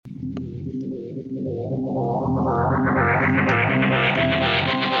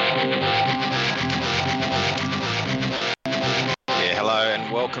Hello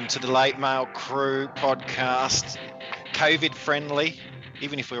and welcome to the Late Mail Crew podcast. COVID friendly.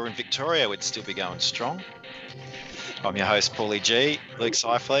 Even if we were in Victoria, we'd still be going strong. I'm your host, Paulie G. Luke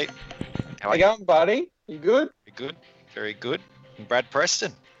Seifleet. How you going, buddy? You good? Very good. Very good. And Brad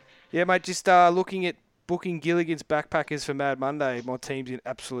Preston. Yeah, mate, just looking at booking Gilligan's backpackers for Mad Monday. My team's in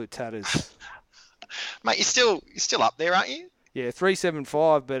absolute tatters. Mate, you're still up there, aren't you? Yeah,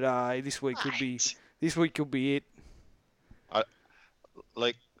 375, but this week could be it.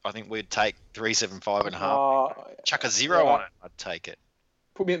 Luke, I think we'd take 375 and a half. Chuck a zero on it. I'd take it.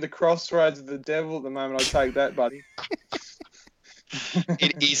 Put me at the crossroads of the devil at the moment. I'd take that, buddy.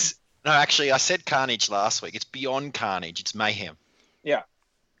 It is. No, actually, I said carnage last week. It's beyond carnage. It's mayhem. Yeah.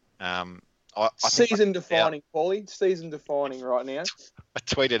 Season defining, Paulie. Season defining right now. I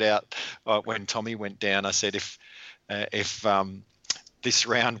tweeted out when Tommy went down. I said if this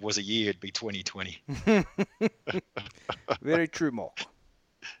round was a year, it'd be 2020. Very true, Mark.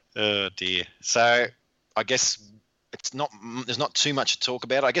 Oh dear. So I guess there's not too much to talk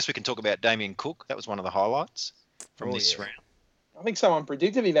about. I guess we can talk about Damien Cook. That was one of the highlights from this round. I think someone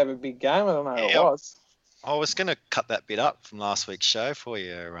predicted he'd have a big game. I don't know who it was. I was going to cut that bit up from last week's show for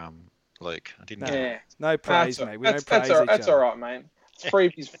you, Luke. I didn't. No praise, mate. We don't praise That's all right, mate.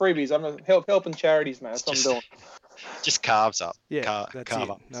 It's freebies. I'm helping charities, mate. That's what I'm doing. Just carbs up. Yeah, that's it.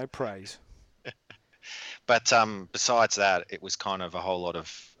 Up. No praise. But besides that, it was kind of a whole lot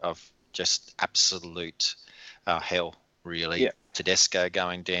of just absolute hell, really. Yeah. Tedesco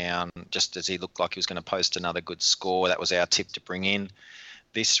going down just as he looked like he was going to post another good score. That was our tip to bring in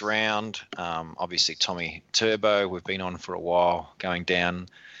this round. Obviously, Tommy Turbo, we've been on for a while, going down.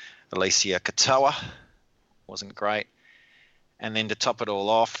 Alicia Katoa wasn't great. And then to top it all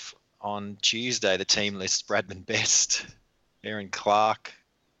off, on Tuesday, the team lists Bradman Best, Aaron Clark.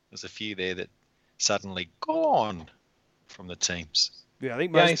 There's a few there that suddenly gone from the teams. Yeah, I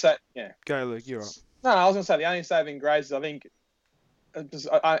think Go, Luke, you're right. No, I was going to say the only saving grace is I think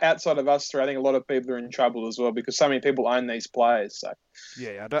outside of us three, I think a lot of people are in trouble as well because so many people own these players. So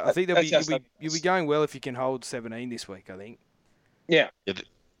yeah, I think you'll be going well if you can hold 17 this week, I think. Yeah.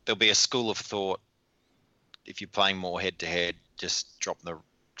 There'll be a school of thought if you're playing more head-to-head, just drop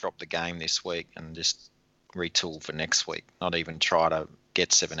the game this week and just retool for next week. Not even try to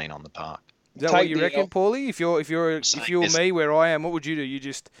get 17 on the park. Is that what you reckon, Paulie? If you're me where I am, what would you do? You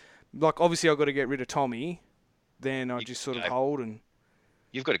just obviously I've got to get rid of Tommy, then I just sort of hold and.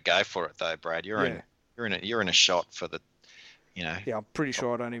 You've got to go for it though, Brad. You're in a shot for the, Yeah, I'm pretty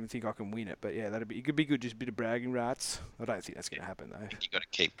sure I don't even think I can win it, but yeah, it could be good. Just a bit of bragging rights. I don't think that's going to happen though. You've got to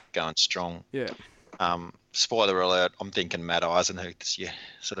keep going strong. Yeah. Spoiler alert, I'm thinking Matt Eisenhuth,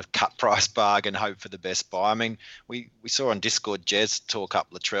 sort of cut price bargain, hope for the best buy. I mean, we saw on Discord Jez talk up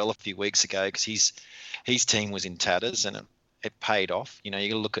Latrell a few weeks ago because his team was in tatters and it paid off. You got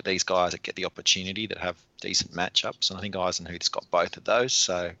to look at these guys that get the opportunity, that have decent matchups, and I think Eisenhuth's got both of those.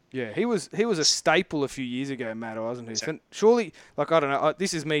 So yeah, he was a staple a few years ago, Matt Eisenhuth. And surely, I don't know,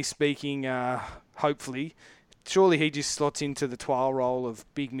 this is me speaking, hopefully, surely he just slots into the twirl role of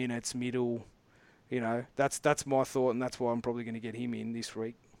big minutes, middle. That's my thought, and that's why I'm probably going to get him in this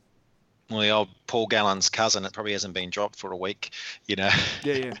week. Well, the old Paul Gallen's cousin, it probably hasn't been dropped for a week, Yeah.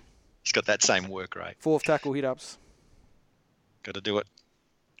 He's got that same work rate. 4th tackle hit-ups. Got to do it.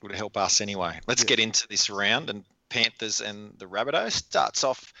 Would help us anyway. Let's get into this round, and Panthers and the Rabbitohs starts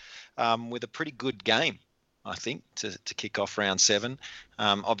off with a pretty good game, I think, to kick off round 7.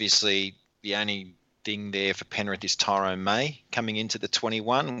 Obviously, the only thing there for Penrith is Tyrone May coming into the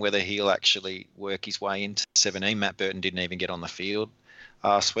 21, whether he'll actually work his way into 17. Matt Burton didn't even get on the field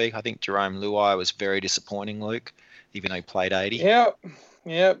last week. I think Jerome Luai was very disappointing, Luke, even though he played 80.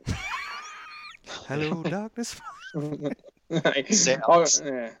 Yep. Hello, darkness.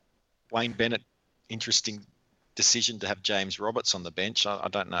 Wayne Bennett, interesting decision to have James Roberts on the bench. I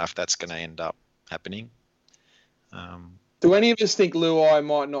don't know if that's going to end up happening. Do any of us think Luai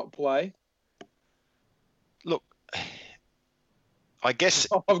might not play? Look, I guess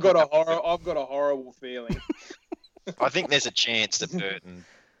I've got a horrible feeling. I think there's a chance that Burton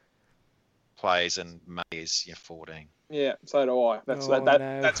plays and May is 14. Yeah, so do I. That's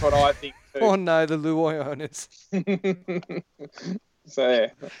what I think too. Oh no, the Luai owners. So yeah,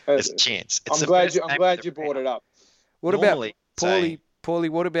 there's a chance. I'm glad you brought it up. What about Paulie?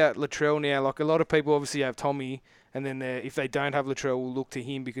 What about Latrell now? Like a lot of people obviously have Tommy, and then if they don't have Latrell, will look to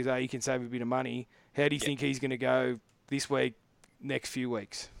him because he can save a bit of money. How do you think he's going to go this week, next few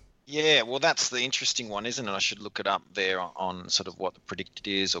weeks? Yeah, well, that's the interesting one, isn't it? I should look it up there on sort of what the predicted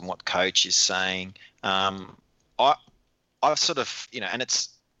is and what coach is saying. I've sort of, and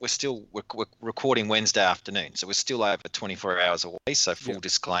we're recording Wednesday afternoon, so we're still over 24 hours away. So full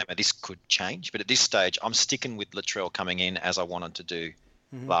disclaimer, this could change, but at this stage, I'm sticking with Latrell coming in as I wanted to do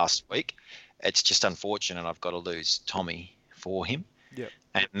last week. It's just unfortunate I've got to lose Tommy for him. Yep.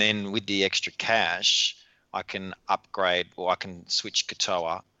 And then with the extra cash, I can upgrade, or I can switch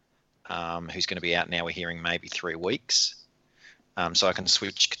Katoa, who's going to be out now. We're hearing maybe 3 weeks. So I can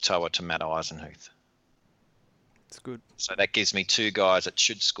switch Katoa to Matt Eisenhuth. It's good. So that gives me 2 guys that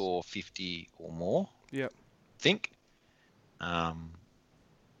should score 50 or more. Yep. I think.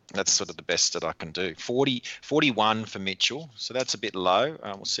 That's sort of the best that I can do. 41 for Mitchell. So that's a bit low.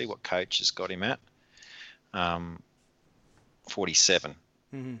 We'll see what coach has got him at. 47.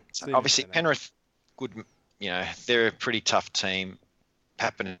 Mm-hmm. So obviously Penrith, good. They're a pretty tough team.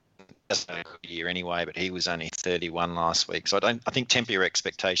 Pappen hasn't had a good year anyway, but he was only 31 last week. So I think temper your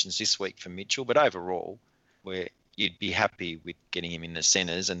expectations this week for Mitchell, but overall, where you'd be happy with getting him in the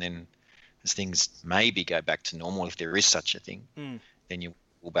centres, and then as things maybe go back to normal, if there is such a thing, then your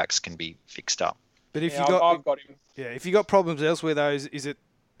fullbacks can be fixed up. But if I've got him. Yeah, if you got problems elsewhere, is it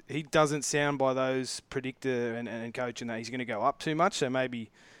he doesn't sound by those predictor and coach and that he's going to go up too much. So maybe,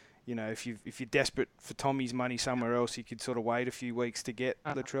 if you're desperate for Tommy's money somewhere else, you could sort of wait a few weeks to get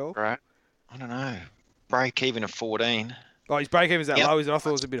Latrell. Right. I don't know. Break even of 14. Oh, his break even is that low? I thought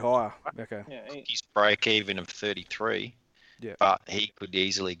it was a bit higher. Okay. Yeah, His break even of 33. Yeah. But he could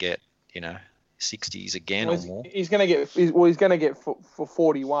easily get, 60s again or more. he's going to get for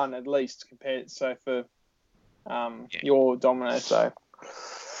 41 at least compared. So for your Domino, so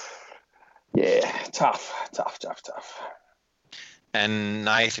yeah, tough. And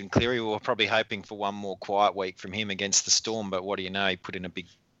Nathan Cleary, we were probably hoping for one more quiet week from him against the Storm, but what do you know? He put in a big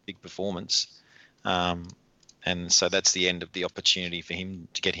performance. And so that's the end of the opportunity for him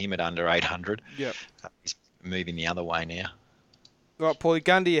to get him at under 800. Yep. He's moving the other way now. Right, Paulie,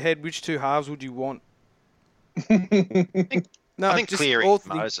 gun to your head, which 2 halves would you want? I think Cleary,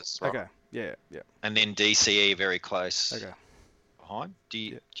 Moses. Right? Okay, yeah. And then DCE very close. Okay. Behind. Do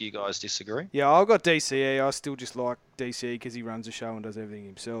you guys disagree? Yeah, I've got DCE. I still just like DCE because he runs the show and does everything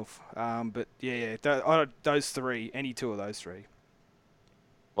himself. But those 3, any 2 of those 3.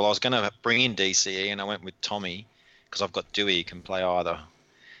 Well, I was going to bring in DCE and I went with Tommy because I've got Dewey who can play either.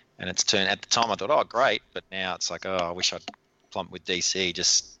 And at the time I thought, oh, great. But now it's like, I wish I'd plumped with DCE,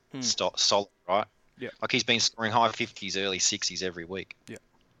 just solid, right? Yeah. Like he's been scoring high 50s, early 60s every week. Yeah.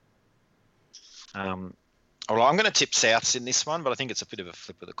 Well, I'm going to tip Souths in this one, but I think it's a bit of a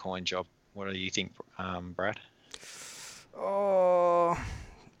flip of the coin job. What do you think, Brad? Oh,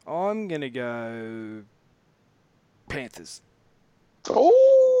 I'm going to go Panthers.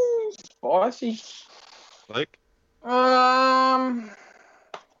 Oh, spicy. Luke?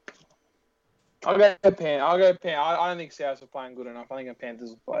 I'll go Pan. I don't think Souths are playing good enough. I think the Panthers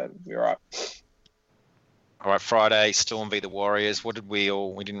will play. You're right. All right, Friday, Storm v the Warriors. What did we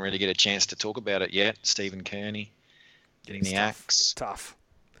didn't really get a chance to talk about it yet. Stephen Kearney getting the axe. Tough.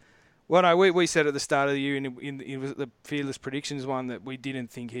 Well, no, we said at the start of the year in the Fearless Predictions one that we didn't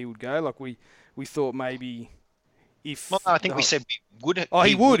think he would go. Like we thought maybe if. Well, I think we said we would. Oh,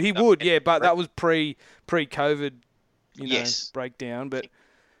 he would. Yeah, but that was pre-COVID, breakdown. But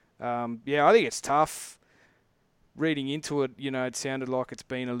I think it's tough. Reading into it, it sounded like it's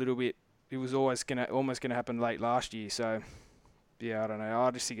been a little bit. It was almost gonna happen late last year. So, yeah, I don't know.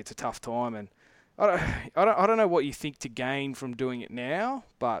 I just think it's a tough time, and I don't know what you think to gain from doing it now.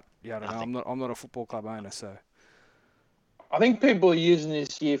 But yeah, I don't know. I'm not a football club owner, so. I think people are using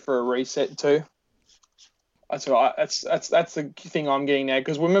this year for a reset too. That's right. That's the thing I'm getting now.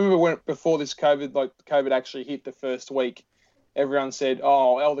 Because remember before this COVID actually hit the first week, everyone said,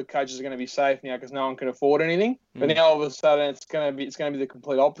 all the coaches are going to be safe now because no one can afford anything. But now all of a sudden it's going to be the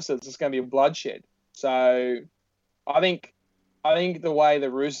complete opposite. It's just going to be a bloodshed. So I think the way the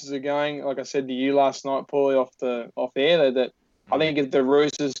Roosters are going, like I said to you last night, Paulie, off air, that I think if the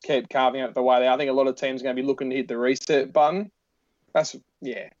Roosters keep carving out the way I think a lot of teams are going to be looking to hit the reset button. So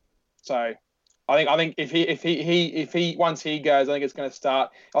I think if he once he goes, I think it's going to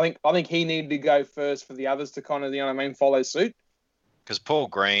start. I think he needed to go first for the others to kind of follow suit. Because Paul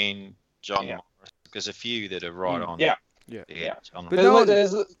Green, John Morris, there's a few that are right on. Yeah. But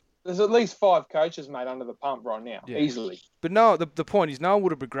there's at least 5 coaches, mate, under the pump right now, easily. But no, the point is, no one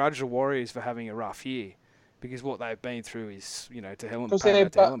would have begrudged the Warriors for having a rough year, because what they've been through is, to hell and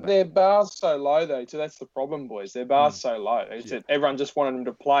back. Their bar's so low, though. So that's the problem, boys. Their bar's so low. Everyone just wanted them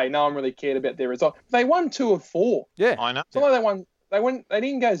to play. No one really cared about their result. They won 2 of 4. Yeah, I know. It's not like they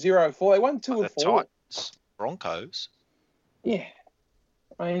didn't go 0-4. They won 2 of 4. Titans, Broncos. Yeah.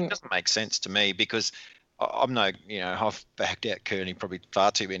 I mean, it doesn't make sense to me because I'm no, I've backed out Kearney probably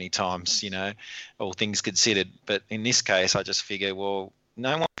far too many times, all things considered. But in this case, I just figure, well,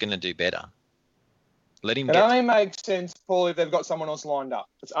 no one's going to do better. Let him It only makes sense, Paul, if they've got someone else lined up.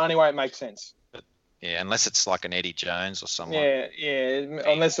 It's the only way it makes sense. Yeah, unless it's like an Eddie Jones or someone. Yeah.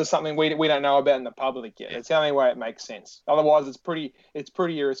 Unless there's something we don't know about in the public yet. It's the only way it makes sense. Otherwise, it's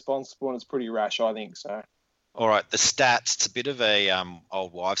pretty irresponsible and it's pretty rash, I think. So. All right, the stats. It's a bit of a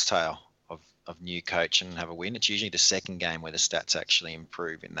old wives' tale of new coach and have a win. It's usually the second game where the stats actually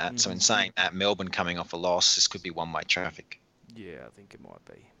improve in that. Mm-hmm. So in saying that, Melbourne coming off a loss, this could be one-way traffic. Yeah, I think it might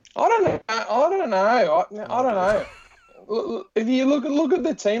be. I don't know. If you look at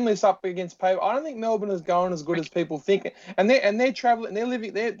the team list up against paper, I don't think Melbourne is going as good as people think. And they're traveling. They're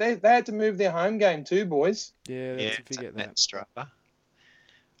living. They had to move their home game too, boys. Yeah, forget that. Strata.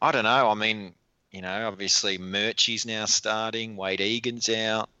 I don't know. I mean, obviously Murchie's now starting. Wade Egan's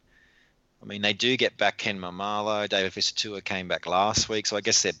out. I mean, they do get back Ken Mamalo. David Fisatua came back last week, so I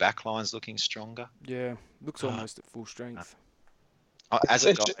guess their backline's looking stronger. Yeah, looks almost at full strength.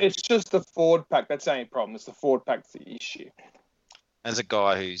 It's just the forward pack. That's the only problem. It's the forward pack's the issue. As a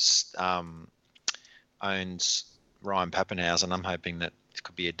guy who's owns Ryan Pappenhausen, I'm hoping that it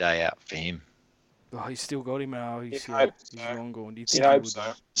could be a day out for him. Oh, he's still got him now. He's long gone. Do you think he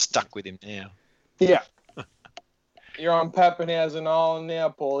would stuck with him now? Yeah. You're on Pappenhausen Island now,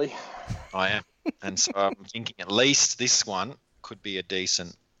 Paulie. I am. And so I'm thinking at least this one could be a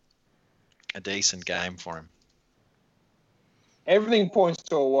decent game for him. Everything points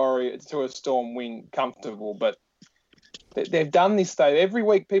to a Storm win comfortable, but they've done this though. Every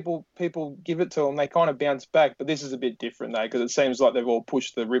week people give it to them, they kind of bounce back, but this is a bit different though because it seems like they've all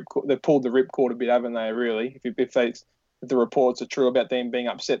pushed they've pulled the ripcord a bit, haven't they? Really, if the reports are true about them being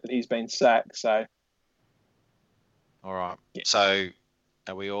upset that he's been sacked. So, all right. Yeah. So,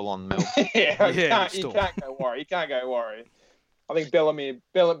 are we all on Melbourne? You can't go worry. You can't go worry. I think Bellamy.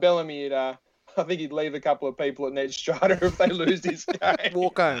 I think he'd leave a couple of people at Ned Strata if they lose this game.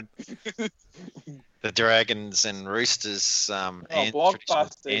 Walk home. The Dragons and Roosters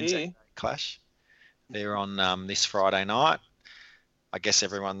blockbuster clash. They're on this Friday night. I guess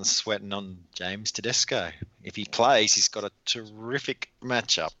everyone's sweating on James Tedesco. If he plays, he's got a terrific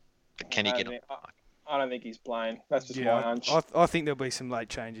matchup. But can he get on? I don't think he's playing. That's just my hunch. I think there'll be some late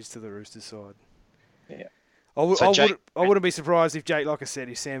changes to the Roosters side. Yeah. I wouldn't be surprised if Jake, like I said,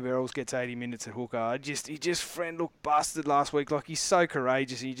 if Sam Verrills gets 80 minutes at hooker. He just friend looked busted last week. Like he's so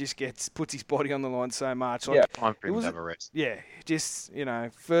courageous. He just puts his body on the line so much. Like, time for him to have a rest. Yeah, just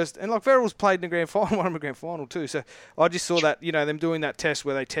first and like Verrills played in the grand final, won the grand final too. So I just saw that them doing that test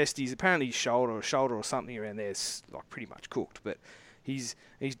where they test his shoulder or something around there is like pretty much cooked. But he's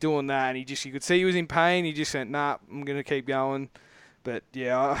doing that and you could see he was in pain. He just went, nah, I'm gonna keep going. But,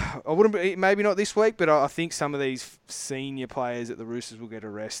 yeah, I wouldn't be, maybe not this week, but I think some of these senior players at the Roosters will get a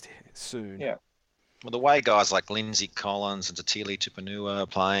rest soon. Yeah. Well, the way guys like Lindsay Collins and Tatili Tupanua are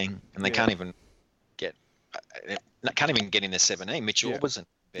playing, and they can't even get in the 17. Mitch Orbison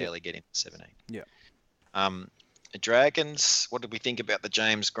barely getting the 17. Yeah. The Dragons, what did we think about the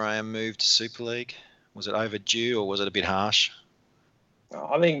James Graham move to Super League? Was it overdue or was it a bit harsh?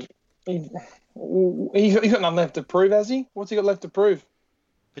 I think... He's got nothing left to prove, has he? What's he got left to prove?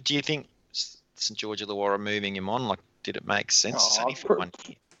 But do you think St George Illawarra moving him on, did it make sense?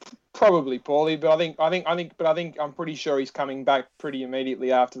 Probably, Paulie, but I think I'm pretty sure he's coming back pretty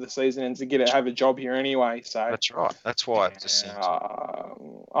immediately after the season and to have a job here anyway. So that's right. That's why it just seems.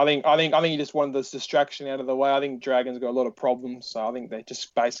 I think he just wanted this distraction out of the way. I think Dragons got a lot of problems, so I think they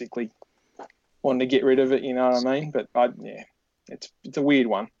just basically wanted to get rid of it. You know what I mean? But it's a weird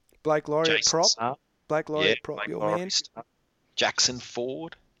one. Blake Laurie at prop. Blake Laurie at prop, your man. Jackson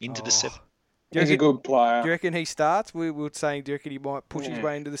Ford into the 7. He's a good player. Do you reckon he starts? We were saying, do you reckon he might push his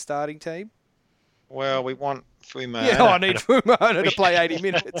way into the starting team? Well, we want Fumo. Yeah, I need Fumo to play 80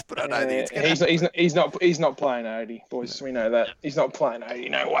 minutes, but I don't think it's going to. He's not playing 80, boys. We know that. He's not playing 80.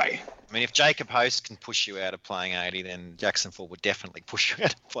 No way. I mean, if Jacob Host can push you out of playing 80, then Jackson Ford would definitely push you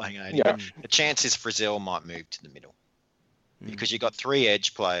out of playing 80. Yeah. The chances Frizzell might move to the middle. Because you've got 3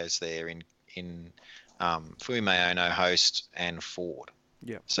 edge players there in Fuimaono, Host, and Ford.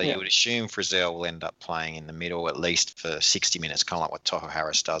 Yeah. So you would assume Frizzell will end up playing in the middle at least for 60 minutes, kind of like what Tohu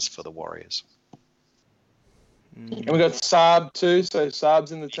Harris does for the Warriors. And we got Saab too, so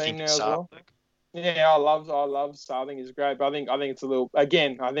Saab's in the team now as well. Yeah, I love Saab. I think he's great, but I think it's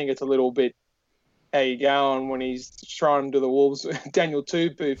a little bit how you going when he's trying to the Wolves. Daniel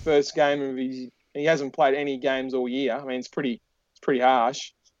Tupu, first game of he hasn't played any games all year. I mean, it's pretty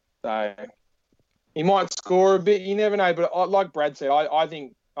harsh. So he might score a bit. You never know. But like Brad said, I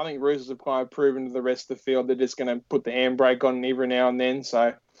think I think Roosters have kind of proven to the rest of the field they're just going to put the handbrake on every now and then.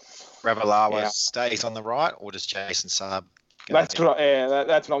 So Ravalawa stays on the right, or does Jason Saab go that's there?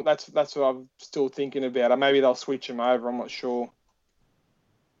 that's what I'm still thinking about. Or maybe they'll switch him over. I'm not sure.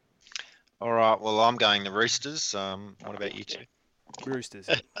 All right. Well, I'm going the Roosters. What about you two? Roosters.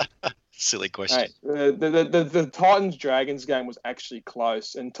 Silly question. Hey, the Titans Dragons game was actually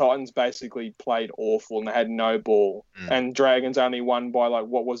close, and Titans basically played awful, and they had no ball. And Dragons only won by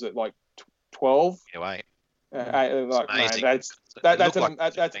what was it, 12? Yeah, wait. Amazing.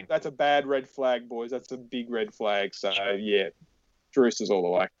 That's a bad red flag, boys. That's a big red flag. So yeah, Roosters all the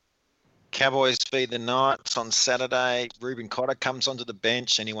way. Cowboys feed the Knights on Saturday. Ruben Cotter comes onto the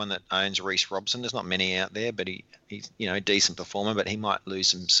bench. Anyone that owns Reece Robson, there's not many out there, but he's a decent performer, but he might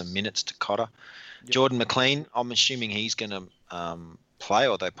lose some minutes to Cotter. Yep. Jordan McLean, I'm assuming he's going to play,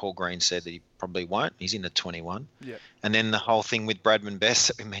 although Paul Green said that he probably won't. He's in the 21. Yep. And then the whole thing with Bradman Best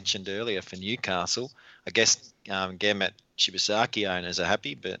that we mentioned earlier for Newcastle. I guess Gamet Shibasaki owners are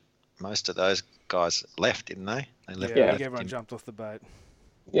happy, but most of those guys left, didn't they? They left. Yeah, I think everyone jumped off the boat.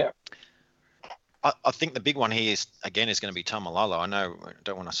 Yeah. I think the big one here is going to be Tamalolo. I know I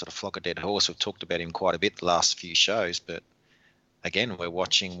don't want to sort of flog a dead horse. We've talked about him quite a bit the last few shows, but again, we're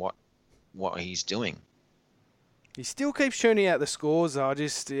watching what he's doing. He still keeps churning out the scores. I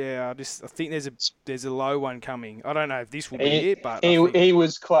think there's a low one coming. I don't know if this will be it, but he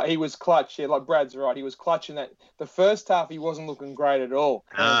was clutch. Yeah, like Brad's right. He was clutching that. The first half he wasn't looking great at all.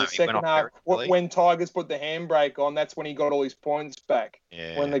 The second half, when Tigers put the handbrake on, that's when he got all his points back.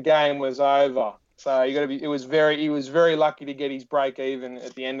 Yeah. When the game was over. So he was very lucky to get his break even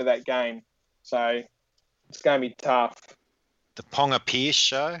at the end of that game. So it's going to be tough. The Ponga Pierce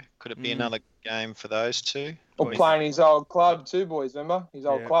show, could it be another game for those two? Or playing his old club too, boys, remember? His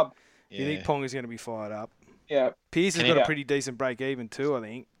old club. You think Ponga's going to be fired up? Yeah. Pierce has got a pretty decent break even too, I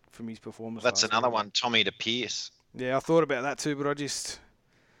think, from his performance. That's another one, Tommy to Pierce. Yeah, I thought about that too, but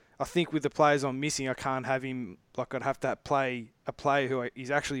I think with the players I'm missing, I can't have him. I'd have to play a player who is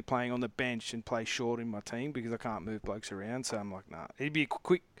actually playing on the bench and play short in my team because I can't move blokes around. So I'm like, nah. It'd be a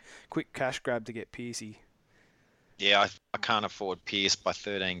quick cash grab to get Piercy. Yeah, I can't afford Pierce by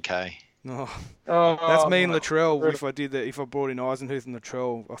 13k. No, that's me and Latrell. If I brought in Eisenhuth and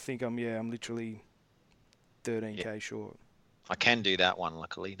Latrell, I think I'm literally 13k short. I can do that one.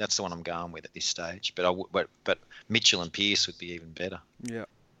 Luckily, that's the one I'm going with at this stage. But Mitchell and Pierce would be even better. Yeah.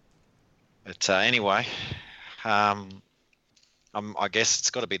 But anyway, I guess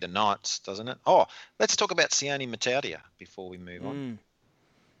it's got to be the Knights, doesn't it? Oh, let's talk about Sione Matautia before we move on.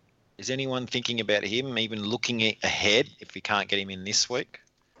 Is anyone thinking about him, even looking ahead if we can't get him in this week?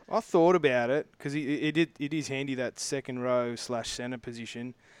 I thought about it because it is handy, that second row / centre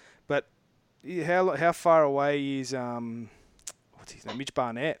position. But how far away is what's his name, Mitch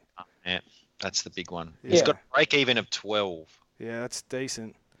Barnett? Yeah, that's the big one. Yeah. He's got a break even of 12. Yeah, that's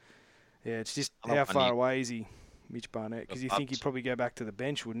decent. Yeah, it's just how far away is he, Mitch Barnett? Because you think he'd probably go back to the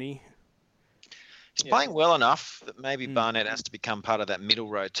bench, wouldn't he? He's playing well enough that maybe Barnett has to become part of that middle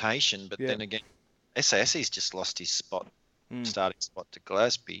rotation. But then again, SASE's just lost his starting spot to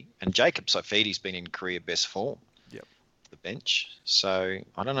Glasby. And Jacob Saifidi's been in career best form. Yep. The bench. So,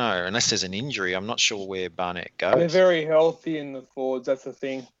 I don't know. Unless there's an injury, I'm not sure where Barnett goes. They're very healthy in the forwards. That's the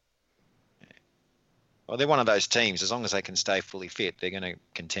thing. Well, they're one of those teams. As long as they can stay fully fit, they're going to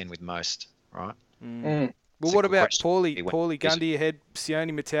contend with most, right? Mm. Well, what about Paulie Gundy ahead,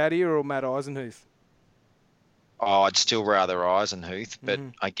 Sione Matautia or Matt Eisenhuth? Oh, I'd still rather Eisenhuth, but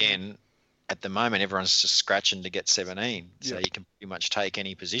again, at the moment, everyone's just scratching to get 17, so you can pretty much take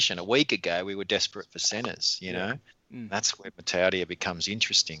any position. A week ago, we were desperate for centres, you know. That's where Matautia becomes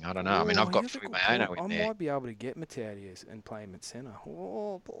interesting. I don't know. I mean, I've got Fuimaono in there. I might be able to get Matautia and play him at centre.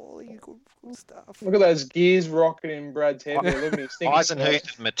 Oh, Paulie, good stuff. Look at those gears rocketing in Brad's head.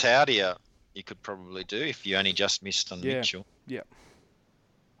 Eisenhuth and Matautia, you could probably do if you only just missed on Mitchell. Yeah.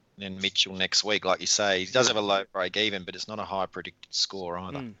 Then Mitchell next week, like you say, he does have a low break even, but it's not a high predicted score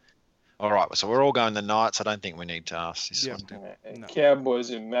either. All right, so we're all going the Knights. I don't think we need to ask this one. No. Cowboys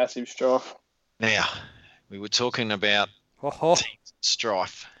in massive strife. Now, we were talking about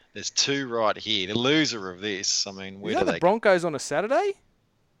strife. There's two right here. The loser of this, I mean, where do they the Broncos on a Saturday?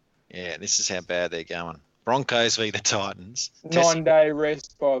 Yeah, this is how bad they're going. Broncos v the Titans. 9-day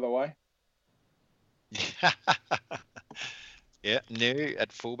rest, by the way. Yeah, new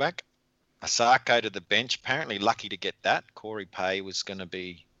at fullback. Asako to the bench. Apparently lucky to get that. Corey Pay was going to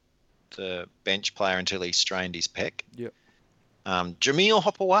be the bench player until he strained his pec. Yep. Jamil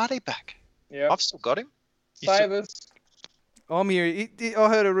Hopewadi back. Yeah. I've still got him. Save us. I'm here. I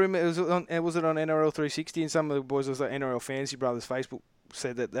heard a rumour. Was it on NRL 360 and some of the boys was like NRL Fantasy Brothers Facebook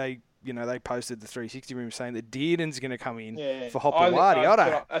said that they posted the 360 room saying that Dearden's going to come in for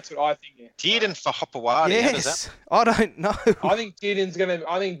Hopoate. That's what I think. Yeah. Dearden for Hopoate. Yes, I don't know. I think Dearden's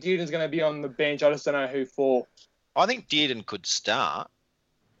gonna be on the bench. I just don't know who for. I think Dearden could start,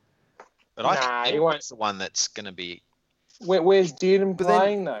 but I think Milford's the one that's going to be. Where's Dearden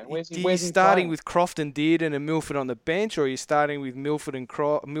playing though? Where's he starting playing? with Crofton, Dearden, and Milford on the bench, or are you starting with Milford and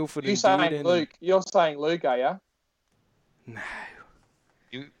Dearden? Luke? You're saying Luke, are you? No.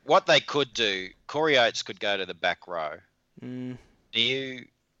 What they could do, Corey Oates could go to the back row.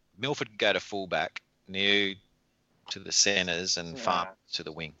 Milford could go to fullback. New to the centres and Farm to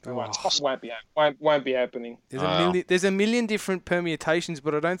the wing. Won't be happening. There's a million different permutations,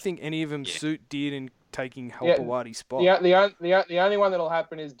 but I don't think any of them suit Dearden taking Hopoate's spot. The only one that'll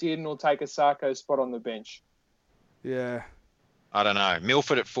happen is Dearden will take a Sarko spot on the bench. Yeah. I don't know.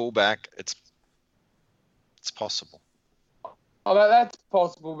 Milford at fullback, it's possible. Oh, that's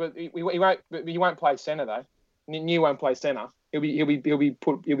possible, but he won't play centre though. New won't play centre. He'll be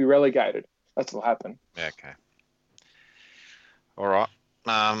relegated. That's what'll happen. Yeah, okay. All right.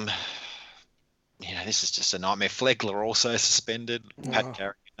 This is just a nightmare. Flegler also suspended. Pat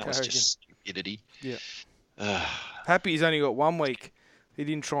Carrigan. That was just stupidity. Yeah. Happy he's only got 1 week. He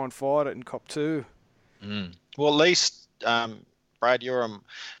didn't try and fight it in Cop 2. Well, at least, Brad, you're a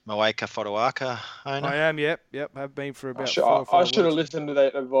Moeka Fotuaka owner. I am, yep. I've been for about 4 or 5 I should have listened to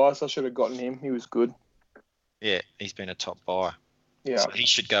that advice. I should have gotten him. He was good. Yeah, he's been a top buy. Yeah. So he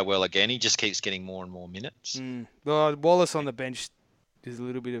should go well again. He just keeps getting more and more minutes. Well, Wallace on the bench is a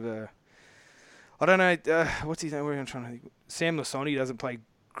little bit of a... I don't know. What's his name? I'm trying to think. Sam Lasoni doesn't play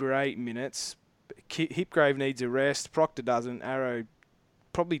great minutes. Hipgrave needs a rest. Proctor doesn't. Arrow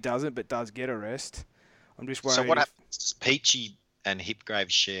probably doesn't, but does get a rest. I'm just worried. So what happens? Does Peachy and Hipgrave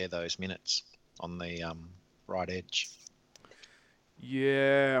share those minutes on the right edge?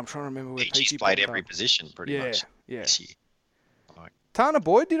 Yeah, I'm trying to remember where Peachy's played every position pretty much this year. Tana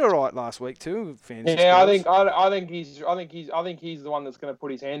Boyd did all right last week too. Yeah, I think he's the one that's going to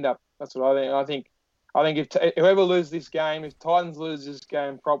put his hand up. That's what I think. I think if whoever loses this game, if Titans lose this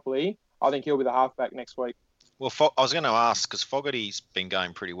game properly, I think he'll be the halfback next week. Well, I was going to ask because Fogarty's been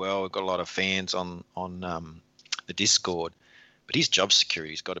going pretty well. We've got a lot of fans on the Discord, but his job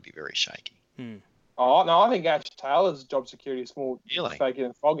security's got to be very shaky. Oh no, I think Ash Taylor's job security is more shaky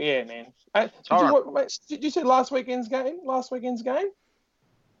than Fog. Yeah, man. Did you see last weekend's game?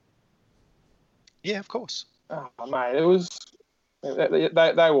 Yeah, of course. Oh, mate, it was. They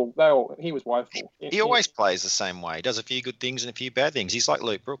will. He was woeful. He always plays the same way. He does a few good things and a few bad things. He's like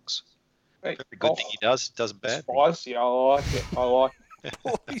Luke Brooks. Every good thing he does a bad. Spicy. I like it.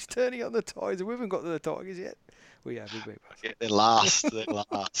 He's turning on the Tigers. We haven't got to the Tigers yet. We have. Yeah, they're last.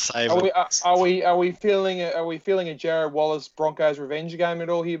 Save are we feeling a Jared Wallace Broncos revenge game at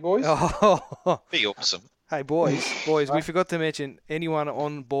all here, boys? Be awesome. Hey, boys, we forgot to mention anyone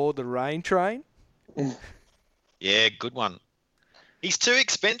on board the Rain train. Yeah, good one. He's too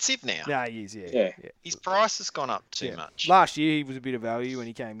expensive now. Nah, he is, yeah. His price has gone up too much. Last year he was a bit of value when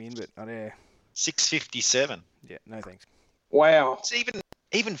he came in, but $657. Yeah, no thanks. Wow. It's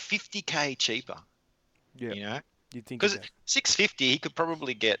even $50K cheaper. Yeah. You know? You'd think because $650 he could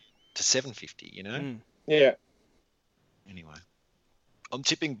probably get to $750, you know? Yeah. Anyway. I'm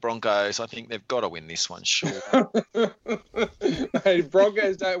tipping Broncos. I think they've got to win this one, sure. Hey, if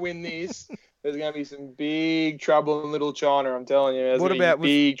Broncos don't win this, there's going to be some big trouble in Little China, I'm telling you. What about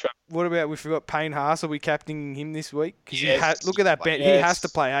we forgot Payne Haas? Are we captaining him this week? Yes, look at that bench. Yes. He has to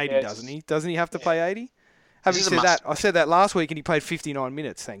play 80, doesn't he? Doesn't he have to play 80? Having said that, I said that last week and he played 59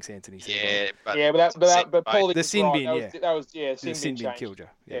 minutes. Thanks, Anthony. But Paul, the sin bin, that was the sin bin killed you.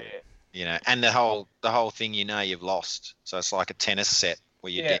 Yeah. You know, and the whole thing, you've lost. So it's like a tennis set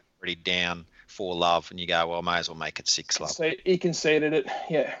where you're already down 4 love and you go, well, I may as well make it 6 love. So he conceded it,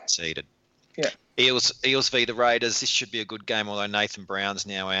 Conceded. Yeah. Eels v the Raiders. This should be a good game, although Nathan Brown's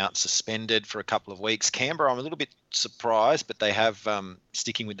now out, suspended for a couple of weeks. Canberra, I'm a little bit surprised, but they have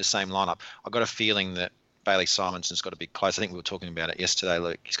sticking with the same lineup. I've got a feeling that Bailey Simonson's got to be close. I think we were talking about it yesterday,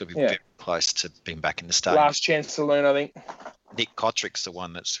 Luke. He's got to be very close to being back in the stadium. Last chance to learn, I think. Nick Kotrick's the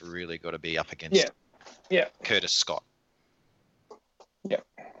one that's really got to be up against Curtis Scott. Yeah.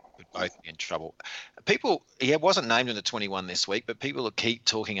 Would both be in trouble. He wasn't named in the 21 this week, but people will keep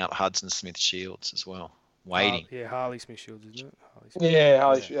talking up Hudson Smith Shields as well. Waiting. Harley Smith Shields, isn't it?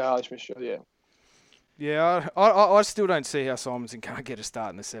 Harley Smith Shields, yeah. Yeah, I still don't see how Simonson can't get a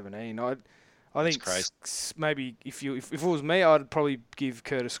start in the 17. I think maybe if it was me, I'd probably give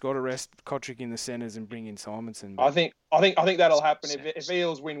Curtis Scott a rest, Kotrick in the centres, and bring in Simonson. I think that'll happen if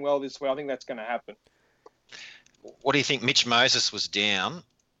Eels win well this week. I think that's going to happen. What do you think? Mitch Moses was down,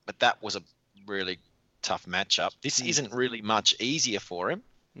 but that was a really tough matchup. This isn't really much easier for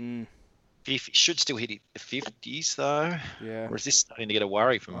him. He should still hit the 50s though. Yeah. Or is this starting to get a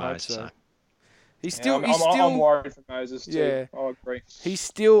worry for I hope Moses? so. I'm worried for Moses too. Yeah. I agree.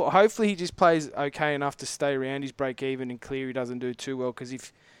 Hopefully he just plays okay enough to stay around his break even, and Cleary doesn't do too well. Because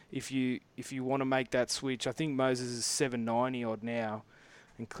if you want to make that switch, I think Moses is 790 odd now,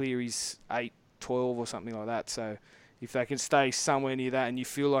 and Cleary's 812 or something like that. So if they can stay somewhere near that, and you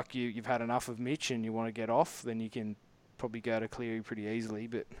feel like you've had enough of Mitch and you want to get off, then you can probably go to Cleary pretty easily.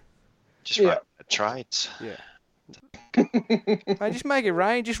 But just run trades. Yeah. Mate, just make it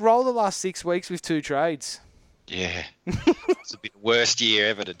rain. Just roll the last 6 weeks with 2 trades. Yeah. It's the worst year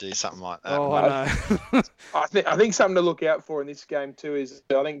ever to do something like that. Oh, I know. I think something to look out for in this game too is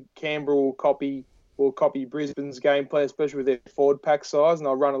I think Canberra will copy Brisbane's gameplay, especially with their forward pack size, and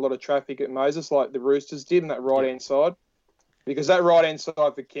they'll run a lot of traffic at Moses like the Roosters did in that right hand side. Because that right hand side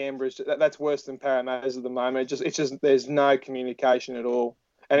for Canberra that's worse than Parramatta's at the moment. It's just there's no communication at all.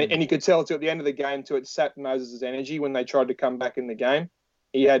 And you could tell too at the end of the game too, it sapped Moses' energy when they tried to come back in the game.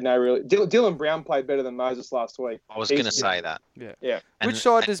 He had no real. Dylan Brown played better than Moses last week. I was going to say that. Yeah. Which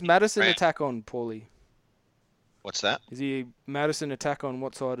side does Madison attack on, Paulie? What's that? Is he Madison attack on?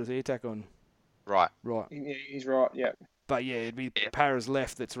 What side does he attack on? Right. He's right. Yeah. But yeah, it'd be Para's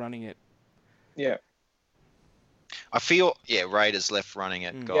left that's running it. Yeah. I feel, Raiders left running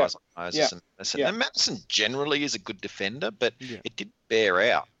it, guys like Moses and Madison. Yeah. And Madison generally is a good defender, but it didn't bear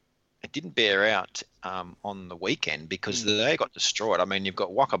out. It didn't bear out on the weekend because they got destroyed. I mean, you've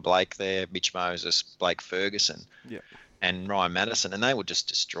got Walker Blake there, Mitch Moses, Blake Ferguson, and Ryan Madison, and they were just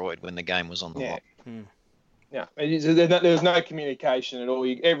destroyed when the game was on the line. Yeah, there was no communication at all.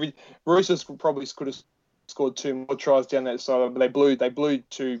 Roosters probably could have scored 2 more tries down that side, but they blew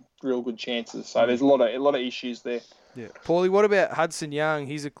 2 real good chances. So there's a lot of issues there. Yeah, Paulie, what about Hudson Young?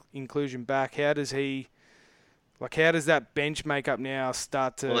 His inclusion back. How does that bench makeup now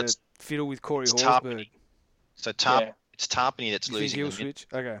start to fiddle with Corey Horsburgh? So it's Tarpany that's losing. He'll switch?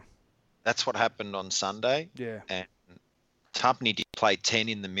 Okay. That's what happened on Sunday. Yeah. And Tarpany did play 10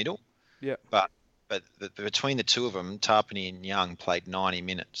 in the middle. Yeah. But between the two of them, Tarpany and Young played 90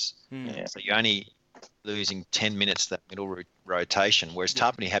 minutes. Yeah. So you're only losing 10 minutes that middle rotation, whereas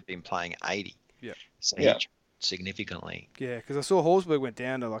Tarpany had been playing 80. Yeah. So he significantly. Yeah, because I saw Horsburgh went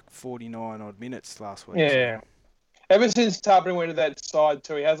down to like 49 odd minutes last week. Yeah. So. Ever since Tarpany went to that side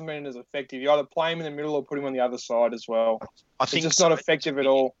too, he hasn't been as effective. You either play him in the middle or put him on the other side as well. I think it's just not effective at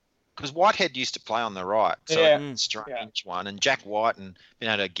all. Because Whitehead used to play on the right, so it's a strange one. And Jack White and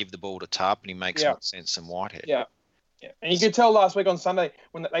being able to give the ball to Tarpany makes more sense than Whitehead. Yeah. And you could tell last week on Sunday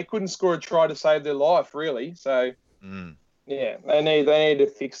when they couldn't score a try to save their life, really. So, they need to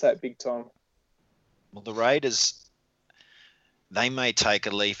fix that big time. Well, the Raiders, they may take a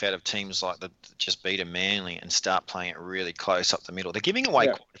leaf out of teams like just beat a Manly and start playing it really close up the middle. They're giving away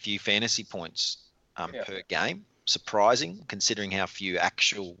quite a few fantasy points per game. Surprising, considering how few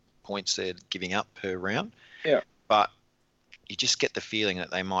actual points they're giving up per round. Yeah. But you just get the feeling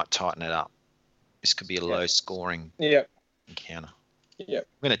that they might tighten it up. This could be a low-scoring encounter. Yeah. I'm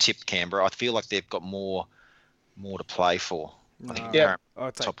going to tip Canberra. I feel like they've got more to play for. No. I think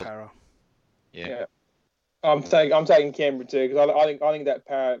I'll take Para. Yeah. I'm taking Canberra too because I think that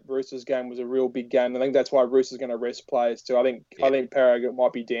Para Roosters game was a real big game. I think that's why Roosters going to rest players too. I think Para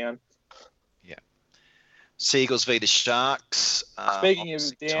might be down. Yeah. Seagulls v the Sharks. Speaking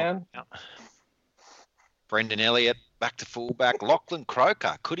of down, Brendan Elliott back to fullback. Lachlan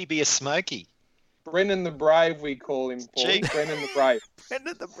Croker, could he be a smoky? Brendan the Brave, we call him. Paul. Brendan the Brave.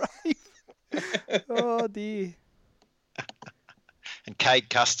 Brendan the Brave. Oh dear. And Cade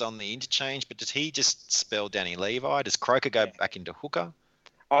Cust on the interchange, but does he just spell Danny Levi? Does Croker go back into hooker?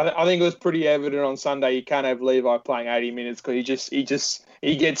 I think it was pretty evident on Sunday. You can't have Levi playing 80 minutes because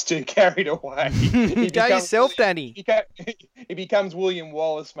he gets too carried away. Go yourself, Danny. He becomes William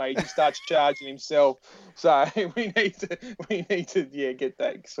Wallace, mate. He starts charging himself. So we need to get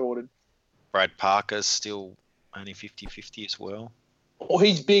that sorted. Brad Parker's still only 50-50 as well. Well,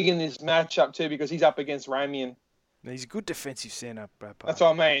 he's big in this matchup too because he's up against Ramian. He's a good defensive centre, Brad Parker. That's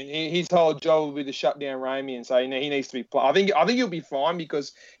what I mean. His whole job will be to shut down Ramian, so he needs to be played. I think he'll be fine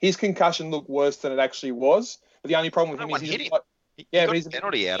because his concussion looked worse than it actually was. But the only problem with him is he got a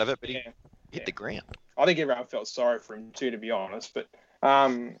penalty out of it, but he hit the ground. I think everyone felt sorry for him too, to be honest. But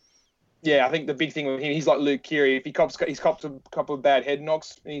I think the big thing with him, he's like Luke Keary. If he's copped a couple of bad head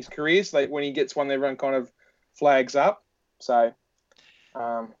knocks in his career, so when he gets one, everyone kind of flags up. So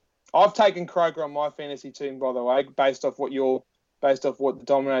I've taken Croker on my fantasy team, by the way, based off what you're based off what the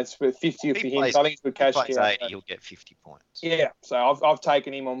dominates with 50 for him. So I think it's good cash. If he plays 80, he'll get 50 points. Yeah, so I've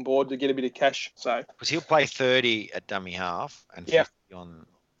taken him on board to get a bit of cash. So because he'll play 30 at dummy half and 50 on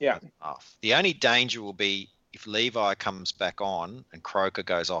half. The only danger will be if Levi comes back on and Croker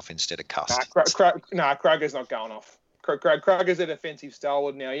goes off instead of Cust. Croker's not going off. Croker's a defensive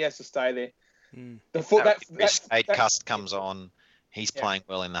stalwart now. He has to stay there. Cust comes on. He's playing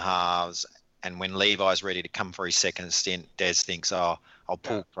well in the halves. And when Levi's ready to come for his second stint, Des thinks, I'll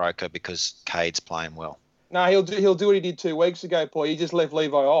pull Croker because Cade's playing well. No, he'll do what he did 2 weeks ago, Paul. He just left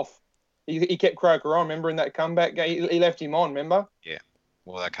Levi off. He kept Croker on. Remember in that comeback game, he left him on. Remember? Yeah.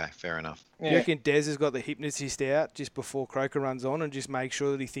 Well, okay, fair enough. Yeah. You reckon Des has got the hypnotist out just before Croker runs on and just make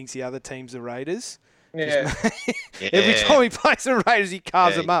sure that he thinks the other team's the Raiders? Yeah. Every time he plays the Raiders, he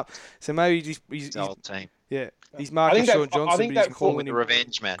carves them up. So maybe he's the old team. Yeah. He's marking Sean Johnson, but he's calling him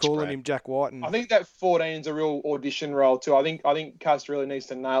revenge match. Calling him Jack White. I think that 14 is a real audition role too. I think Cust really needs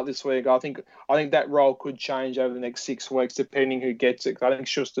to nail it this week. I think that role could change over the next 6 weeks depending who gets it. I think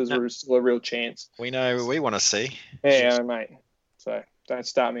Schuster's still a real chance. We know who we want to see. Yeah, mate. So don't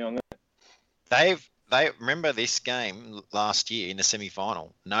start me on that. They remember this game last year in the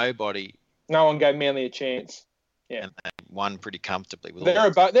semi-final. No one gave Manly a chance. Yeah, and they won pretty comfortably.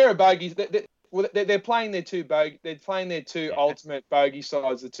 They're a bogeys. They're playing their two ultimate bogey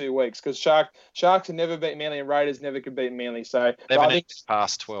sides the 2 weeks because Sharks have never beat Manly and Raiders never could beat Manly. So I think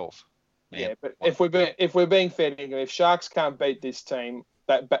past 12. Yeah, but if we're being fair, if Sharks can't beat this team,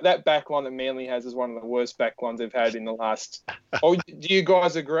 that back line that Manly has is one of the worst back lines they've had in the last. Do you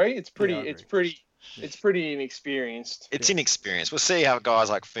guys agree? It's pretty. Yeah, It's pretty inexperienced. It's inexperienced. We'll see how guys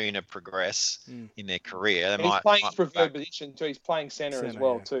like Funa progress in their career. He's playing his preferred position too. He's playing centre as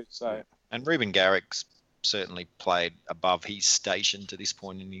well too. So. And Ruben Garrick's certainly played above his station to this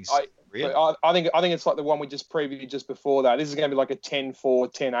point in his career. I think it's like the one we just previewed just before that. This is going to be like a 10-4,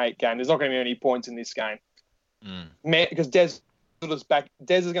 10-8 game. There's not going to be any points in this game. Because Des is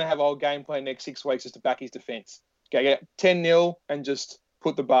going to have a whole game plan next 6 weeks just to back his defence. Okay, get 10-0 and just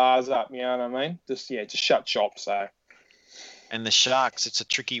put the bars up. You know what I mean? Just shut shop. So. And the Sharks, it's a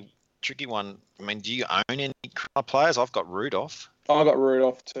tricky one. I mean, do you own any players? I've got Rudolph. I got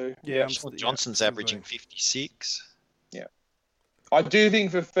Rudolph too. Yeah, Johnson's averaging 56. Yeah. I do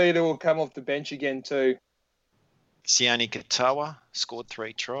think Fafita will come off the bench again too. Sione Katoa scored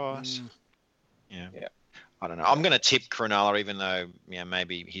 3 tries. Yeah. I don't know. I'm going to tip Cronulla, even though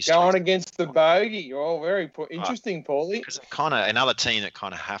maybe he's going against the bogey. Oh, very interesting, Paulie. Because kind of another team that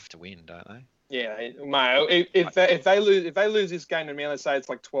kind of have to win, don't they? Yeah, mate. If they lose this game to me, let's say it's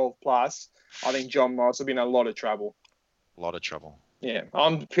like 12 plus, I think John Morris will be in a lot of trouble. Yeah,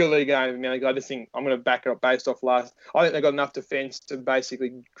 I'm purely going to Manly. I just think I'm going to back it up based off last. I think they've got enough defence to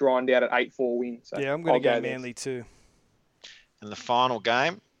basically grind out at 8-4 win. So yeah, I'm going to go Manly too. And the final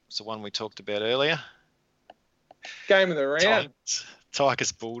game, it's the one we talked about earlier. Game of the round.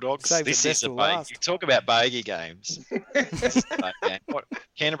 Tigers Bulldogs. This is a bogey. You talk about bogey games.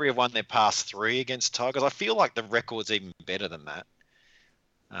 Canterbury have won their past 3 against Tigers. I feel like the record's even better than that.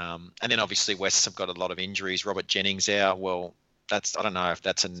 And then obviously Wests have got a lot of injuries. Robert Jennings out. Well, I don't know if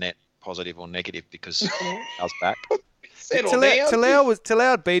that's a net positive or negative because I was back.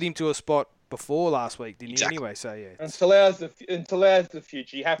 Talau beat him to a spot before last week, didn't he? Anyway, so yeah. And Talau's the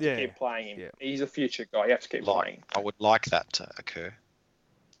future. You have to keep playing him. Yeah. He's a future guy. You have to keep playing. I would like that to occur.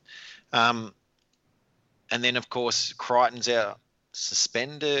 And then of course Crichton's out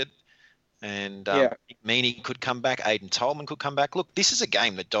suspended, and Meaney could come back. Aiden Tolman could come back. Look, this is a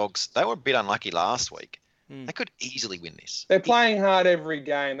game the Dogs. They were a bit unlucky last week. They could easily win this. They're playing hard every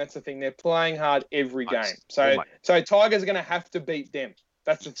game. That's the thing. They're playing hard every game. So Tigers are going to have to beat them.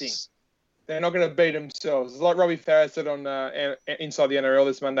 That's the thing. They're not going to beat themselves. It's like Robbie Farah said on Inside the NRL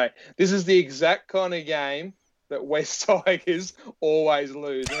this Monday. This is the exact kind of game that West Tigers always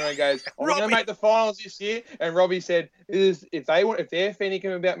lose. And everyone goes, we're going to make the finals this year. And Robbie said, if they're finicky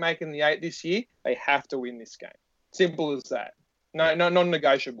about making the 8 this year, they have to win this game. Simple as that. No,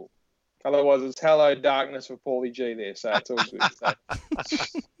 non-negotiable. Otherwise, it's hello darkness for Paulie G there. So it's all good.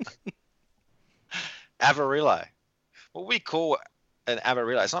 Avarillo. What we call an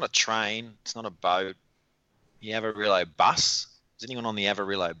Avarillo. It's not a train. It's not a boat. The Avarillo bus. Is anyone on the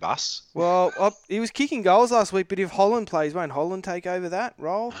Avarillo bus? Well, he was kicking goals last week, but if Holland plays, won't Holland take over that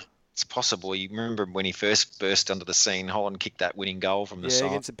role? It's possible. You remember when he first burst onto the scene, Holland kicked that winning goal from the side. Yeah,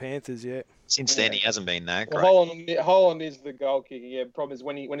 against the Panthers, yeah. Since then, he hasn't been that great. Holland is the goal kicker. Yeah, problem is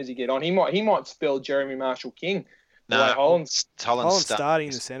when does he get on? He might spell Jeremy Marshall-King. No, Holland's starting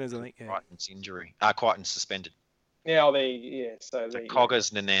in the centres, I think. Yeah. Crichton's injury. Crichton's suspended. So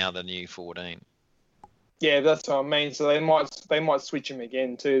Coggers are now the new 14. Yeah, that's what I mean. So they might switch him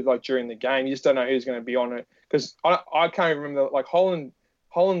again too, like during the game. You just don't know who's going to be on it because I can't remember. Like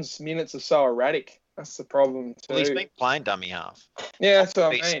Holland's minutes are so erratic. That's the problem too. Well, he's been playing dummy half. Yeah, that's what I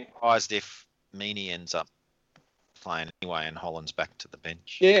I'd be mean. surprised if Meany ends up playing anyway and Holland's back to the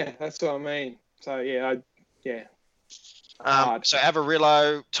bench. Yeah, that's what I mean. So yeah. Hard. So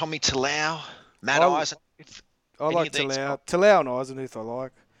Avarillo, Tommy Talau, Matt Eisenhuth. I like Talau. Talau and Eisenhuth I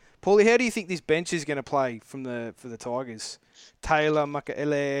like. Paulie, how do you think this bench is going to play for the Tigers? Taylor,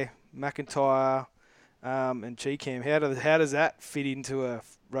 Makaele, McIntyre, and Cheekham. How does that fit into a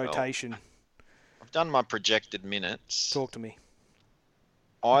rotation? Well, I've done my projected minutes. Talk to me.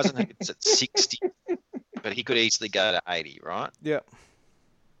 Eisenhuth's at 60, but he could easily go to 80, right? Yeah.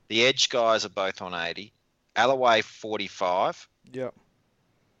 The edge guys are both on 80. Allaway 45. Yeah.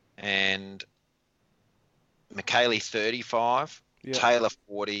 And McKaylee 35. Yeah. Taylor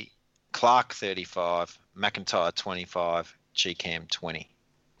 40. Clark 35. McIntyre 25. Cheekham 20.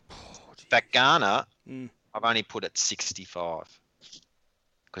 In fact, Garner, I've only put at 65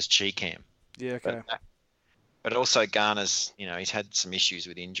 because Cheekham. Yeah, okay. But also Garner's, he's had some issues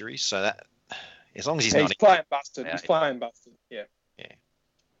with injuries, so that as long as he's not... He's playing busted. He's playing busted, yeah. Yeah.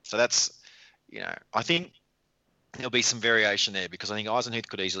 So that's, I think there'll be some variation there because I think Eisenhuth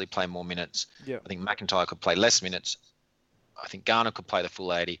could easily play more minutes. Yeah. I think McIntyre could play less minutes. I think Garner could play the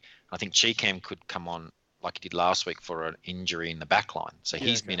full 80. I think Cheekham could come on like he did last week for an injury in the back line. So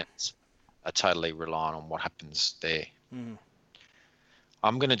his minutes are totally reliant on what happens there. Mm.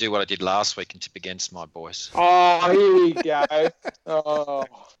 I'm going to do what I did last week and tip against my boys. Oh, here we go. Oh,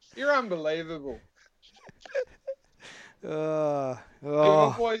 you're unbelievable. If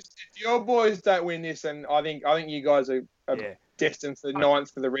your boys don't win this, and I think you guys are destined for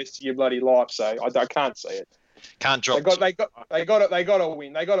ninth for the rest of your bloody life. So I can't see it. Can't drop. They got to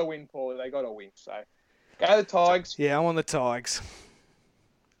win. They got to win, Paul. They got to win. So go the Tigers. Yeah, I'm on the Tigers.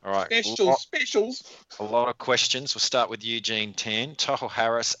 All right. Specials. A lot of questions. We'll start with Eugene Tan, Toho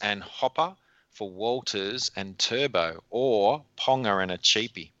Harris and Hopper for Walters and Turbo, or Ponga and a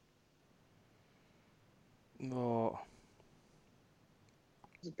cheapie. Oh.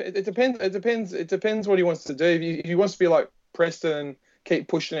 It depends what he wants to do. If he wants to be like Preston and keep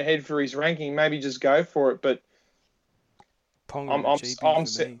pushing ahead for his ranking, maybe just go for it. But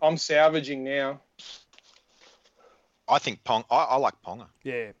Ponga I'm salvaging now. I think I like Ponga.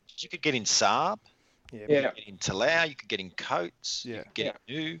 Yeah. You could get in Saab. Yeah. You could get in Talau. You could get in Coates. Yeah. You could get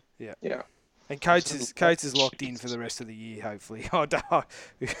in New. Yeah. And Coates is locked in for the rest of the year, hopefully.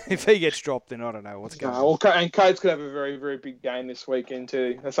 If he gets dropped, then I don't know what's going on. Well, and Coates could have a very, very big game this weekend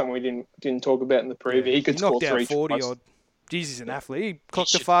too. That's something we didn't talk about in the preview. Yeah. He could score 3 40 tries. odd. Jeez, he's an athlete. He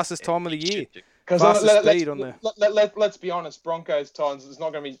clocked the fastest time of the year. Let's be honest, Broncos Titans. There's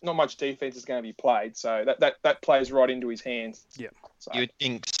not much defense is going to be played, so that plays right into his hands. Yeah, so. You'd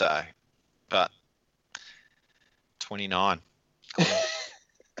think so, but 29.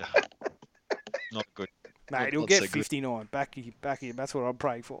 Not good. Mate, he'll get 59. Back him. That's what I'm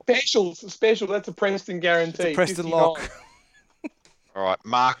praying for. Special. That's a Preston guarantee. It's a Preston 59. lock. All right,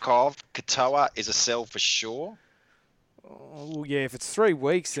 Markov, Katoa is a sell for sure. Oh, yeah, if it's 3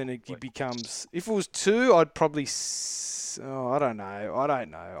 weeks, then it becomes... If it was 2, I'd probably... I don't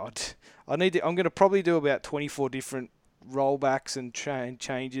know. I'm going to probably do about 24 different rollbacks and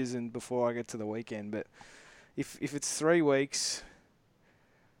changes and before I get to the weekend. But if it's 3 weeks,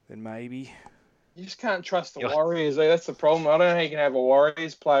 then maybe... You just can't trust the Warriors. That's the problem. I don't know how you can have a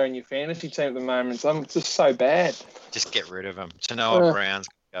Warriors player in your fantasy team at the moment. It's just so bad. Just get rid of him. Tanoa Brown's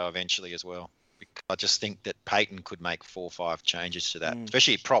going to go eventually as well. I just think that Peyton could make 4 or 5 changes to that,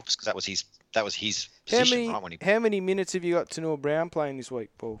 especially props, because that was his position. How many minutes have you got Tanoa Brown playing this week,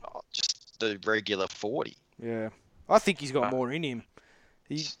 Paul? Just the regular 40. Yeah, I think he's got more in him.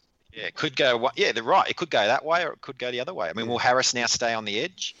 It could go. Yeah, they're right. It could go that way, or it could go the other way. I mean, will Harris now stay on the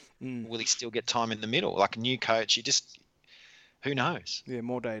edge? Will he still get time in the middle? Like a new coach, who knows? Yeah,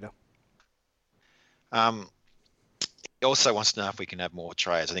 more data. He also wants to know if we can have more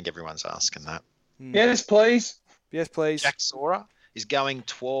trades. I think everyone's asking that. Yes, please. Yes, please. Jack Sora is going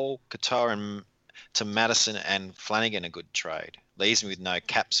Twal, Katoa, and to Madison and Flanagan, a good trade. Leaves me with no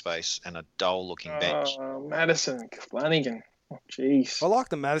cap space and a dull-looking bench. Madison and Flanagan. Oh, jeez. I like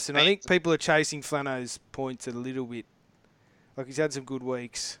the Madison. I think people are chasing Flano's points a little bit. Like, he's had some good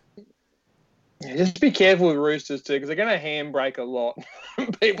weeks. Yeah, just be careful with Roosters, too, because they're going to handbrake a lot.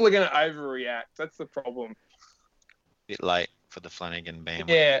 People are going to overreact. That's the problem. Bit late for the Flanagan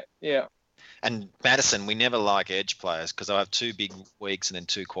bandwagon. Yeah. And Madison, we never like edge players because I have 2 big weeks and then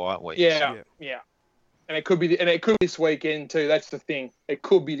 2 quiet weeks. Yeah. And it could be this weekend too. That's the thing. It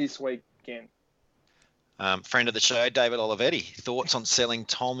could be this weekend. Friend of the show, David Olivetti. Thoughts on selling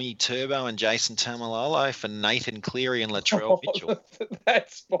Tommy Turbo and Jason Tamalolo for Nathan Cleary and Latrell Mitchell?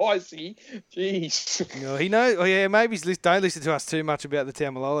 That's spicy. Jeez. No, he knows. Oh, yeah, maybe don't listen to us too much about the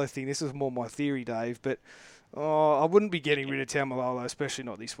Tamalolo thing. This is more my theory, Dave. But I wouldn't be getting rid of Tamalolo, especially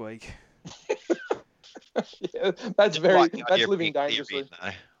not this week. Yeah, that's living dangerously.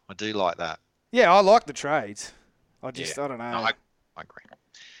 Theory, I do like that. Yeah, I like the trades. I don't know. No, I agree.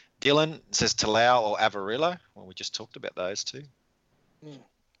 Dylan says Talau or Avarillo. Well, we just talked about those two. There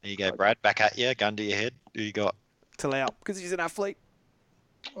you go, Brad. Back at you. Gun to your head. Who you got? Talau, because he's an athlete.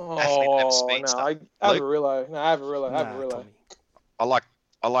 Oh, no. Avarillo. No, Avarillo. I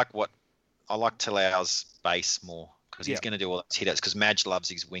like Talau's base more because he's going to do all those hit-ups because Madge loves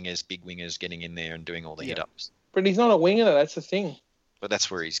his wingers, big wingers getting in there and doing all the hit-ups. But he's not a winger, that's the thing. But that's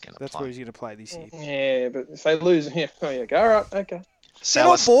where he's going to play. That's where he's going to play this year. Yeah, but if they lose, go. All right, okay. Get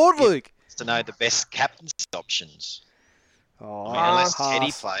on board, Luke. To know the best captaincy options. Oh, unless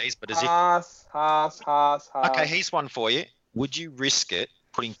Teddy plays, but Haas. Okay, here's one for you. Would you risk it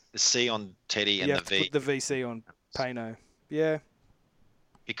putting the C on Teddy and the V? Put the VC on Payno. Yeah.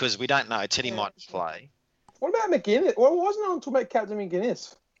 Because we don't know. Teddy might play. What about McGuinness? Well, wasn't on talking about Captain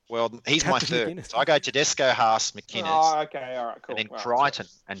McGuinness? Well, he's my third. So I go Tedesco, Haas, McInnes. Oh, okay, all right, cool. And then Crichton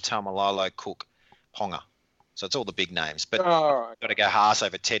and Tamalolo, Cook, Ponga. So it's all the big names. But right. got to go Haas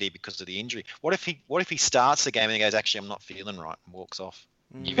over Teddy because of the injury. What if he starts the game and he goes, actually, I'm not feeling right, and walks off?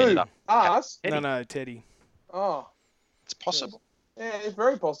 You've ended up Haas? No, Teddy. Oh. It's possible. Yeah, it's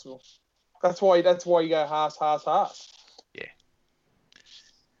very possible. That's why you go Haas. Yeah.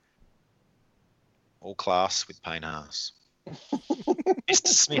 All class with Payne Haas. Mr.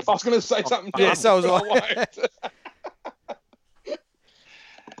 Smith. I was going to say something. Yeah, so was I.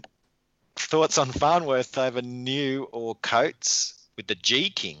 Thoughts on Farnworth over New or Coates with the G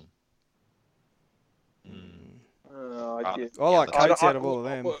King? I like Coates out of all of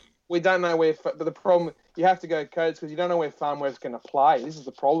them. We don't know where, but the problem, you have to go Coates because you don't know where Farnworth's going to play. This is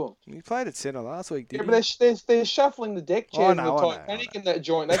the problem. He played at centre last week, didn't he? Yeah, but they're shuffling the deck chairs and the Titanic in that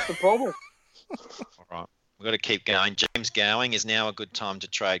joint. That's the problem. All right. We've got to keep going. James Gowing is now a good time to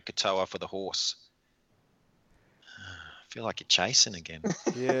trade Katoa for the horse. I feel like you're chasing again.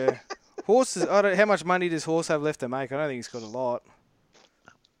 Yeah. Horses. How much money does Horse have left to make? I don't think he's got a lot.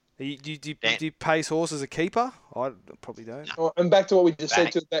 Do you pace Horse as a keeper? I probably don't. No. And back to what we just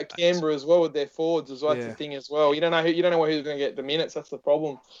said about Canberra as well with their forwards as well. That's the thing as well. You don't know who's going to get the minutes. That's the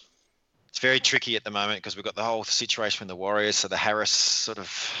problem. It's very tricky at the moment because we've got the whole situation with the Warriors. So the Harris sort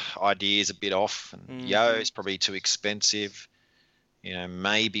of idea is a bit off, and Yo is probably too expensive.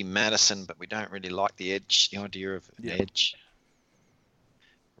 Maybe Madison, but we don't really like the idea of an edge.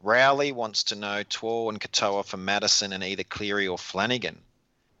 Rowley wants to know Twal and Katoa for Madison and either Cleary or Flanagan.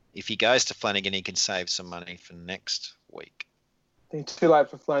 If he goes to Flanagan, he can save some money for next week. I think it's too late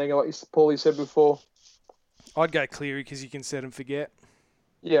for Flanagan, like Paulie said before. I'd go Cleary because you can set and forget.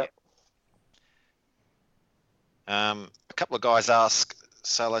 Yeah. A couple of guys asked,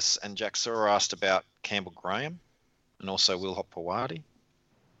 Salas and Jack Sora asked about Campbell Graham and also Will Hopewadi.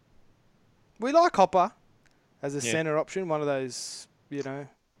 We like Hopper as a centre option, one of those, maybe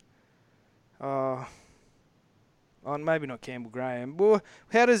not Campbell Graham. Well,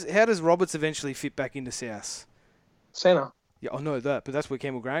 how does Roberts eventually fit back into South? Centre. Yeah, I know that, but that's where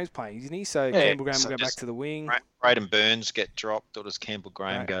Campbell Graham's playing, isn't he? So Campbell Graham will go back to the wing. Braden Burns get dropped, or does Campbell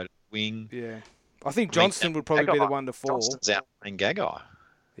Graham go to wing? Yeah. I think Johnston would probably be the one to fall. Johnston's out playing Gagai.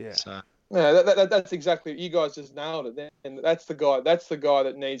 Yeah. So. Yeah, that's exactly. You guys just nailed it. And that's the guy. That's the guy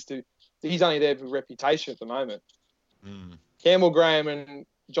that needs to. He's only there for reputation at the moment. Campbell Graham and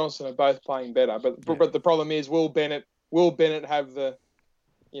Johnston are both playing better, but the problem is, will Bennett have the,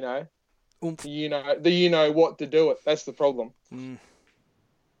 oomph. What to do it? That's the problem.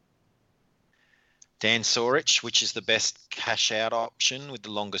 Dan Sorich, which is the best cash out option with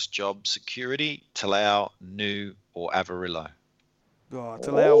the longest job security? Talau, New, or Avarillo? Oh,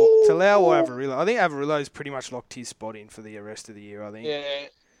 Talau or Avarillo. I think Avarillo's pretty much locked his spot in for the rest of the year, I think. Yeah.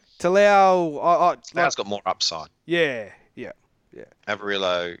 Talau... Talau's got more upside. Yeah.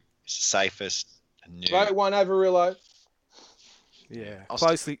 Avarillo is safest. And New. Vote one Avarillo. Yeah.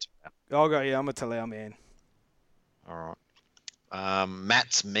 Closely. I'm a Talau man. All right.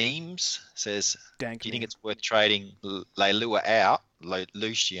 Matt's Memes says, do you think it's worth trading Leilua out,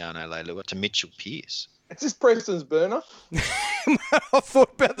 Luciano Leilua, to Mitchell Pearce? It's just Preston's burner. I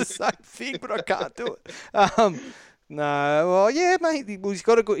thought about the same thing, but I can't do it. No, well, yeah, mate. Well, he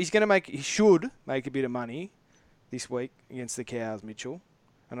should make a bit of money this week against the Cows, Mitchell.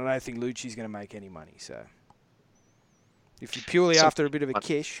 And I don't think Lucci's going to make any money. So, if you're purely after a bit of a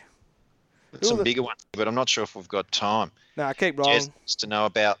cash, Some bigger ones, but I'm not sure if we've got time. No, keep rolling. Jez wants to know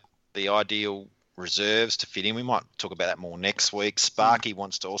about the ideal reserves to fit in. We might talk about that more next week. Sparky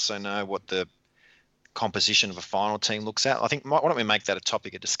wants to also know what the composition of a final team looks at. I think, why don't we make that a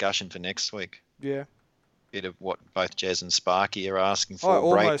topic of discussion for next week? Yeah. Bit of what both Jez and Sparky are asking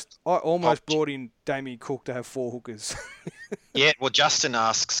for. I almost brought in Damien Cook to have 4 hookers. Yeah, well, Justin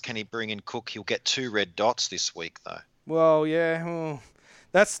asks, can he bring in Cook? He'll get 2 red dots this week, though. Well, yeah.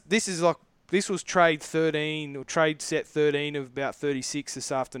 This was trade 13 or trade set 13 of about 36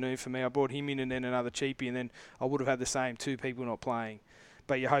 this afternoon for me. I brought him in and then another cheapie, and then I would have had the same 2 people not playing.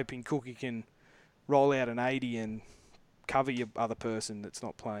 But you're hoping Cookie can roll out an 80 and cover your other person that's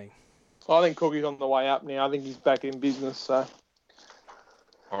not playing. I think Cookie's on the way up now. I think he's back in business. So,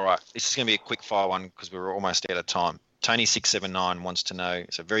 all right, this is going to be a quick fire one because we're almost out of time. Tony679 wants to know.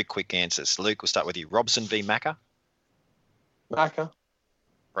 It's a very quick answer. So Luke, we'll start with you. Robson v Macca. Macca.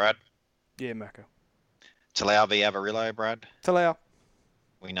 Brad. Yeah, Macca. Talau v Avarillo, Brad. Talau.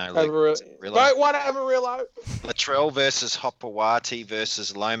 We know Luke. Don't want Avarillo. Latrell versus Hopewati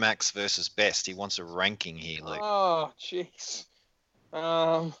versus Lomax versus Best. He wants a ranking here, Luke. Oh, jeez.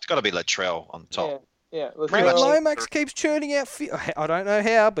 It's got to be Latrell on top. Yeah. Lomax keeps churning out. I don't know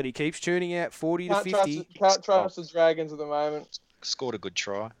how, but he keeps churning out 40 to 50. Can't trust the Dragons at the moment. Scored a good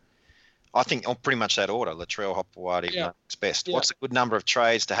try. I think pretty much that order. Latrell, Hopewati, Lomax, Best. Yeah. What's a good number of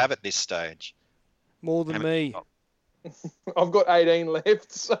trades to have at this stage? More than me. I've got 18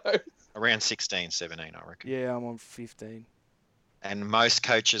 left, so around 16, 17, I reckon. Yeah, I'm on 15. And most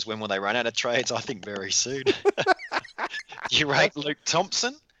coaches, when will they run out of trades? I think very soon. Do you rate Luke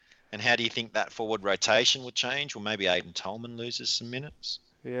Thompson? And how do you think that forward rotation will change? Or maybe Aiden Tolman loses some minutes?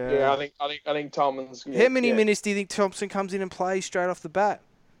 Yeah, I think Tolman's. How many minutes do you think Thompson comes in and plays straight off the bat?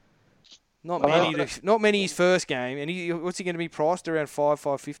 Not many. Not many his first game. And what's he going to be priced around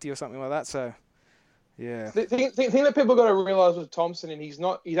 $5.50 or something like that? So. Yeah. The thing that people got to realise with Thompson, and he's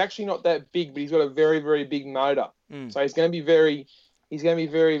actually not that big, but he's got a very, very big motor. So he's going to be very,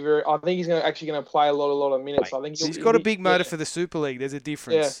 very. I think he's actually going to play a lot of minutes. I think he's got a big motor for the Super League. There's a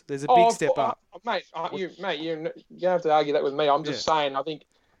difference. Yeah. There's a big step up. Mate, you don't have to argue that with me. I'm just saying. I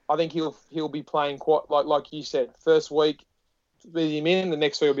think he'll be playing quite like you said. First week, with him in, the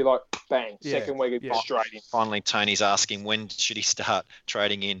next week will be like bang. Second week, it'll be straight in. Finally, Tony's asking when should he start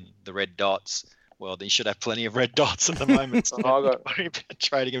trading in the red dots. Well, they should have plenty of red dots at the moment. So I'm not worried about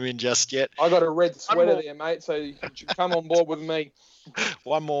trading them in just yet. I got a red sweater there, mate, so you can come on board with me.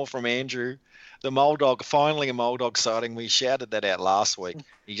 One more from Andrew. The Moldog, finally a Moldog sighting. We shouted that out last week.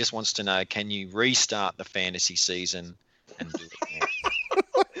 He just wants to know, can you restart the fantasy season and do it now?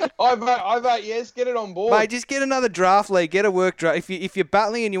 I vote yes. Get it on board. Mate, just get another draft league. Get a work draft. If you're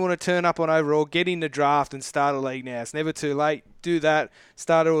battling and you want to turn up on overall, get in the draft and start a league now. It's never too late. Do that.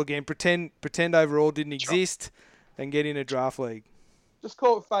 Start it all again. Pretend overall didn't exist and get in a draft league. Just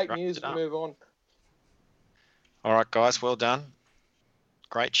call it fake news and move on. All right, guys. Well done.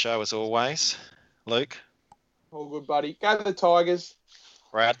 Great show as always. Luke? All good, buddy. Go to the Tigers.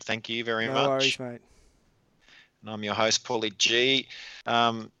 Brad, thank you very much. No worries, mate. And I'm your host, Paulie G.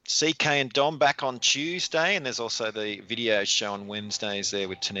 CK and Dom back on Tuesday, and there's also the video show on Wednesdays there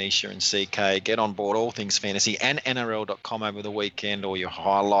with Tanisha and CK. Get on board all things fantasy and NRL.com over the weekend, all your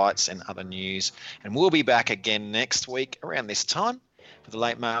highlights and other news. And we'll be back again next week around this time for the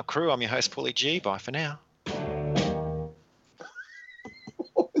Late Mail crew. I'm your host, Paulie G. Bye for now.